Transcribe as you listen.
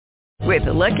With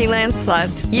the Lucky Land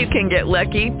Slots, you can get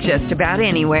lucky just about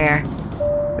anywhere.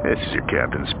 This is your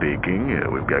captain speaking.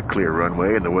 We've got clear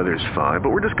runway and the weather's fine,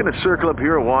 but we're just going to circle up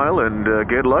here a while and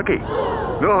get lucky.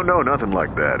 No, nothing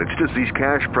like that. It's just these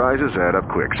cash prizes add up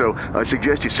quick. So I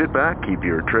suggest you sit back, keep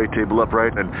your tray table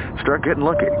upright, and start getting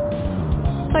lucky.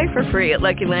 Play for free at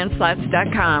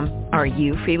LuckyLandSlots.com. Are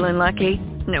you feeling lucky?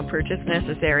 No purchase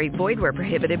necessary. Void where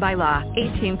prohibited by law.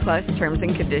 18 plus terms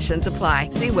and conditions apply.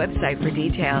 See website for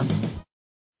details.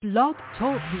 Blog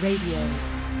Talk Radio.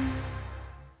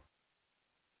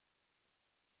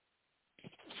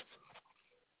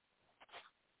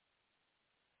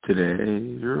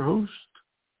 Today, your host,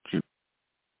 Jim.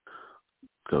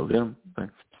 Go get him.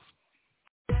 Thanks.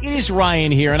 It is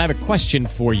Ryan here, and I have a question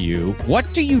for you. What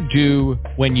do you do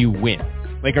when you win?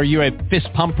 Like, are you a fist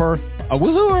pumper, a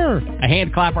woohooer, a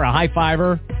hand clapper, a high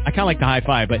fiver? I kind of like the high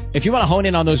five, but if you want to hone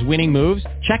in on those winning moves,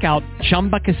 check out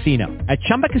Chumba Casino. At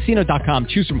ChumbaCasino.com,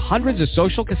 choose from hundreds of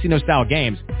social casino-style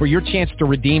games for your chance to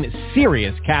redeem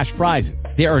serious cash prizes.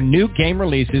 There are new game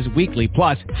releases weekly,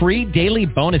 plus free daily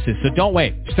bonuses, so don't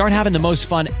wait. Start having the most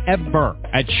fun ever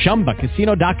at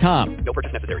ChumbaCasino.com. No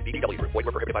purchase necessary. VGW Group. Void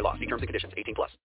where prohibited by law. See terms and conditions. 18 plus.